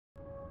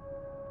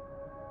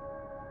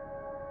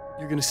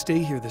You're gonna stay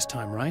here this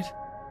time, right?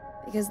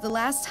 Because the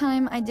last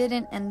time I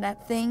didn't, and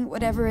that thing,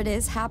 whatever it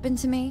is, happened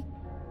to me.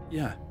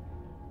 Yeah.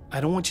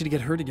 I don't want you to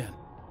get hurt again.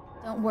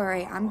 Don't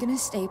worry, I'm gonna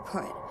stay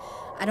put.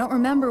 I don't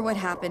remember what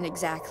happened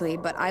exactly,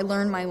 but I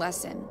learned my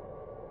lesson.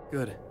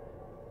 Good.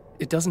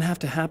 It doesn't have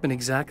to happen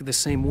exactly the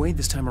same way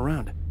this time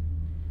around.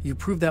 You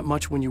proved that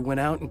much when you went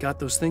out and got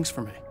those things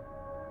for me.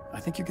 I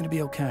think you're gonna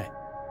be okay.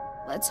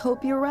 Let's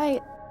hope you're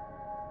right.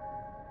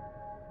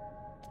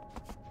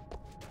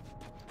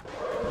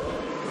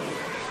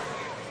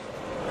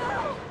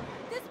 No!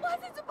 This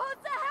wasn't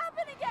supposed to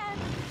happen again!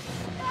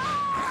 No!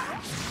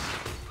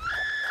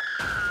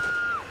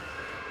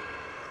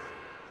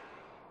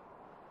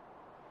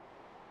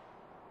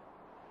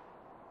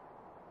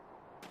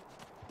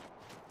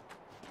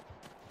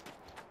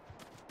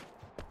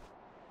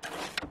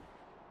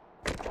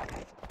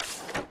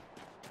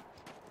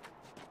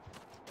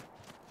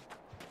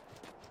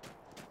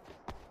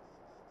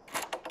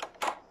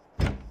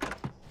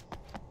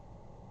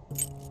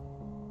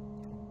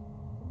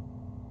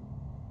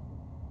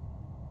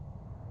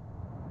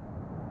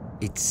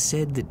 It's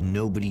said that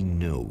nobody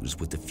knows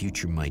what the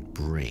future might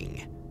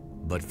bring,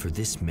 but for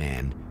this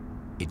man,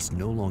 it's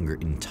no longer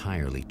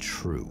entirely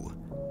true.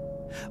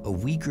 A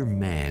weaker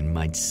man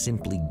might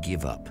simply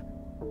give up,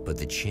 but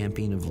the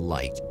champion of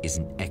light is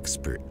an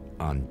expert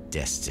on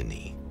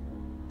destiny.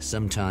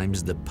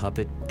 Sometimes the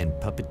puppet and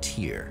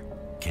puppeteer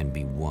can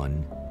be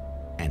one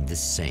and the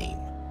same.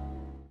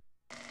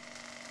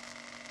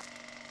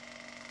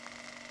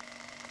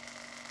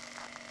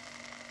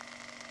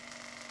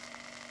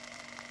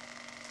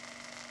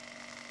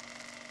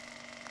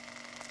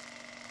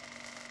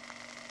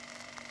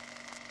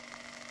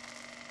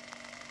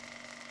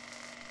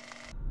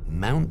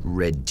 Mount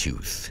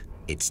Redtooth,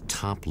 its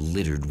top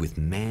littered with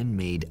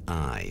man-made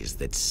eyes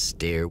that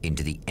stare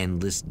into the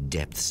endless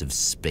depths of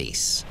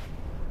space.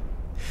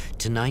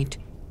 Tonight,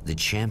 the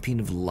champion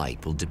of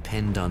light will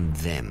depend on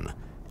them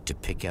to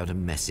pick out a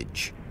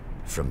message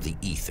from the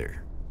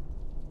ether.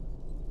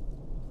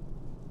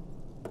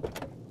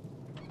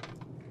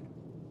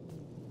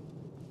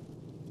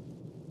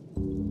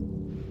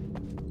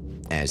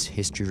 As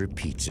history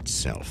repeats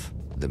itself,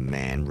 the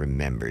man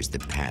remembers the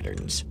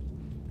patterns.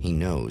 He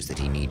knows that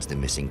he needs the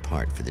missing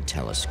part for the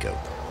telescope.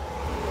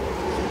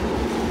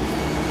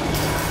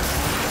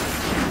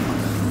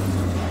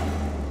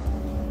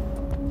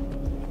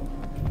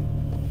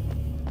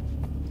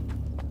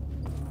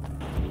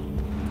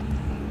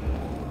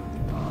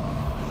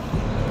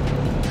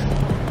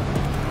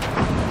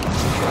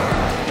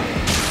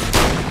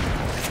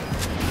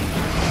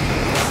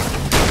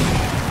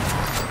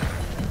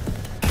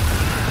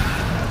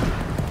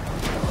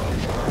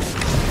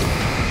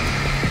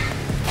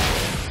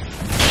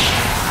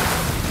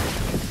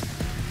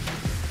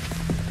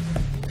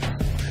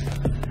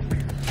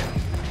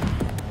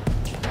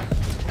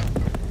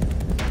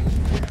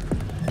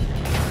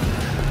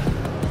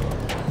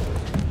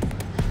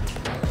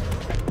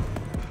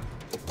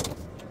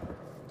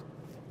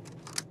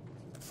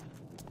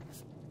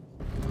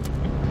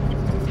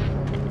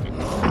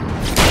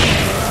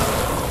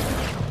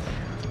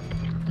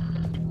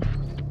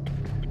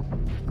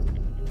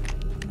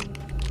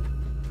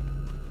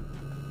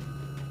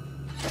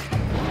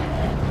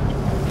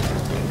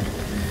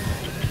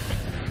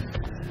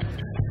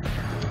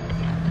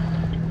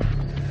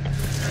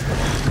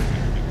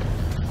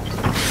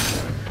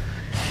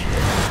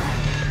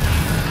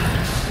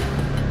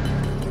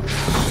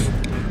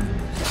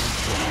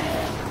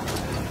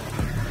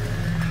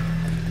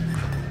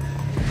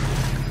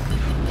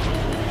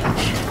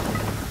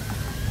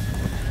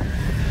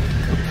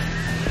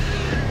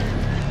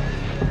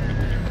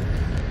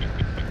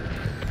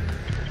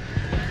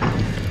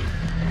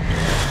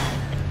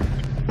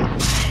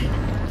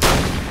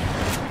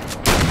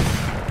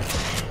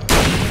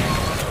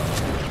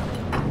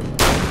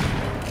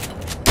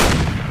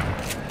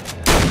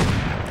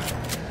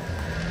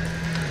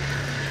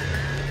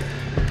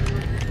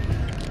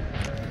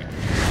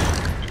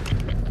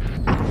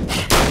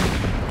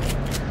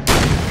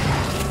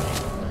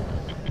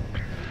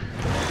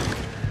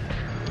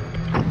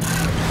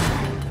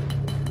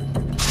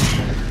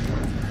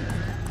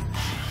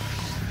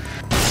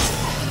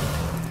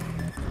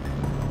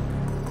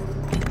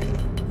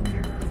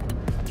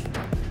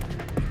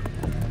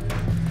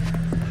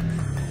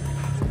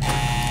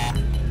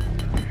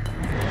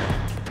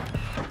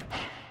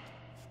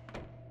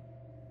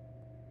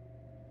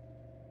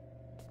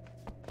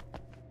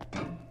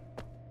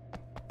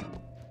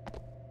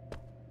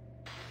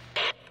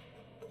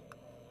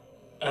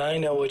 I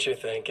know what you're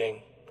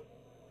thinking.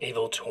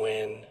 Evil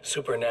twin,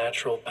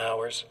 supernatural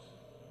powers.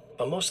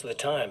 But most of the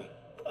time,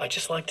 I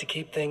just like to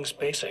keep things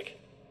basic.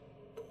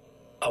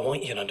 I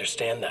want you to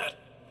understand that.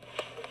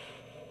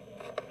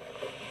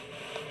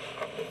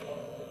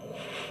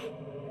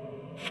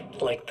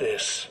 Like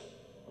this.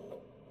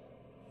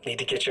 Need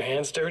to get your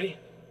hands dirty?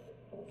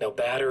 No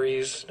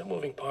batteries, no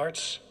moving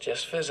parts,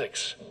 just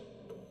physics.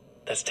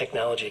 That's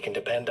technology you can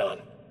depend on.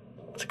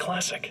 It's a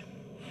classic.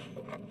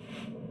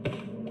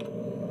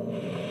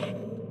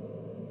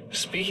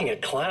 Speaking of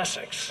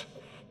classics,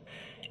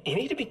 you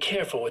need to be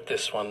careful with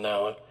this one,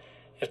 though.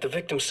 If the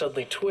victim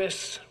suddenly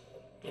twists,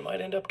 you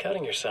might end up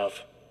cutting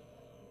yourself.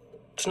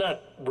 It's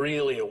not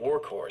really a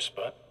workhorse,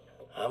 but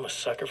I'm a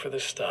sucker for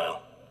this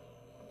style.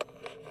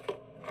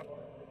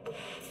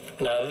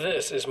 Now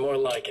this is more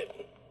like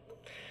it.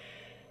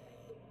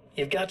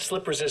 You've got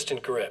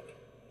slip-resistant grip.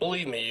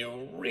 Believe me,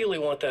 you really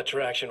want that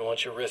traction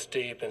once you're wrist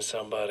deep in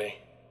somebody.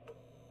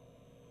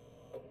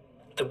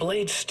 The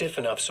blade's stiff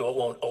enough so it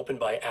won't open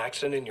by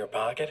accident in your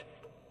pocket,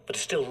 but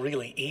it's still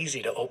really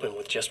easy to open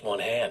with just one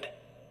hand.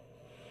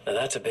 Now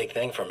that's a big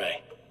thing for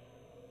me.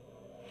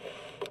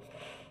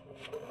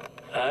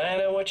 I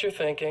know what you're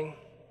thinking.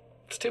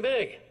 It's too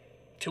big,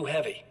 too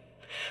heavy.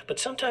 But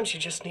sometimes you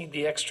just need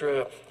the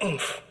extra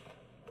oomph.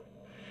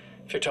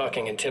 If you're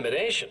talking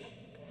intimidation,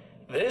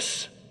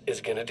 this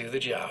is gonna do the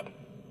job.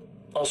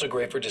 Also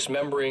great for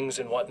dismemberings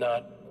and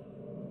whatnot.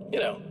 You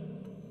know,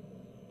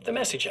 the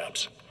messy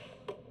jobs.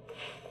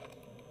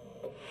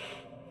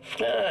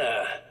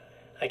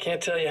 I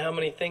can't tell you how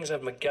many things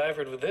I've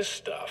MacGyvered with this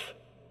stuff.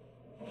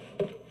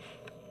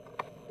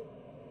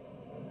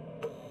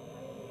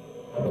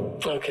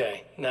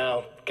 Okay,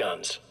 now,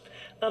 guns.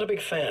 Not a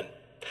big fan.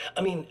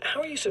 I mean,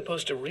 how are you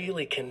supposed to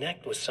really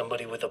connect with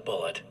somebody with a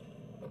bullet?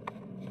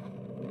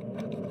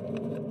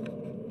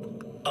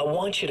 I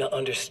want you to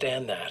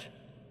understand that.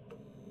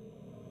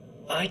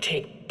 I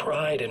take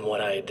pride in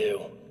what I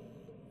do.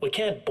 We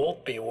can't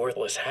both be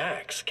worthless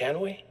hacks,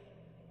 can we?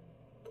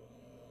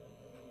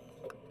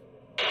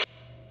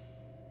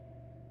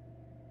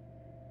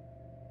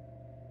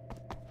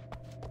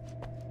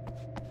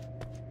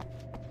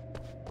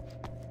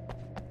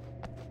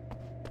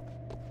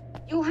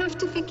 You'll have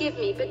to forgive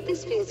me, but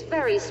this feels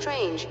very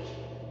strange.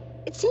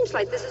 It seems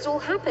like this has all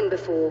happened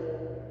before.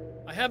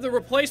 I have the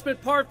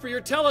replacement part for your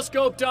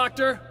telescope,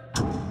 Doctor.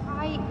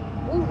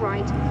 All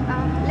right.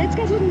 Let's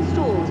get it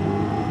installed.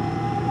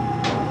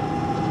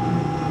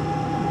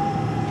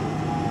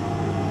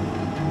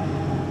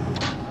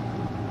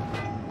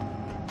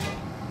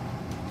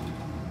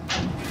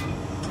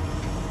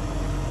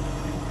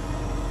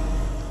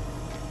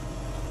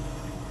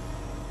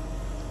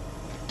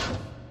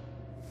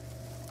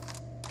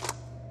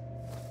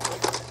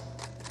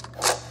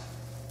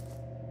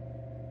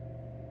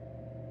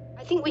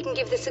 I think we can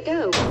give this a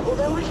go,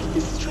 although I have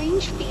this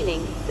strange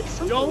feeling that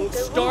something will Don't go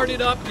start wrong.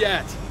 it up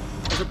yet.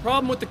 There's a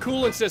problem with the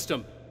cooling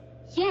system.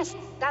 Yes,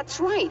 that's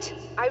right.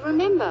 I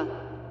remember.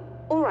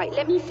 All right,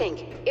 let me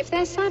think. If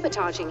they're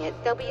sabotaging it,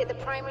 they'll be at the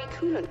primary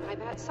coolant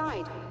pipe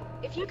outside.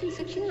 If you can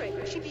secure it,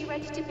 we should be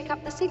ready to pick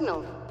up the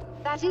signal.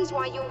 That is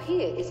why you're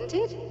here, isn't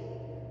it?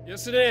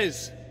 Yes, it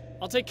is.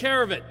 I'll take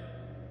care of it.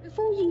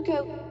 Before you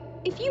go,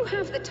 if you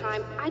have the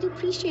time, I'd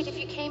appreciate if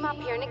you came up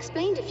here and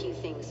explained a few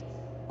things.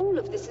 All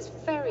of this is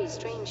very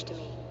strange to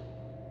me.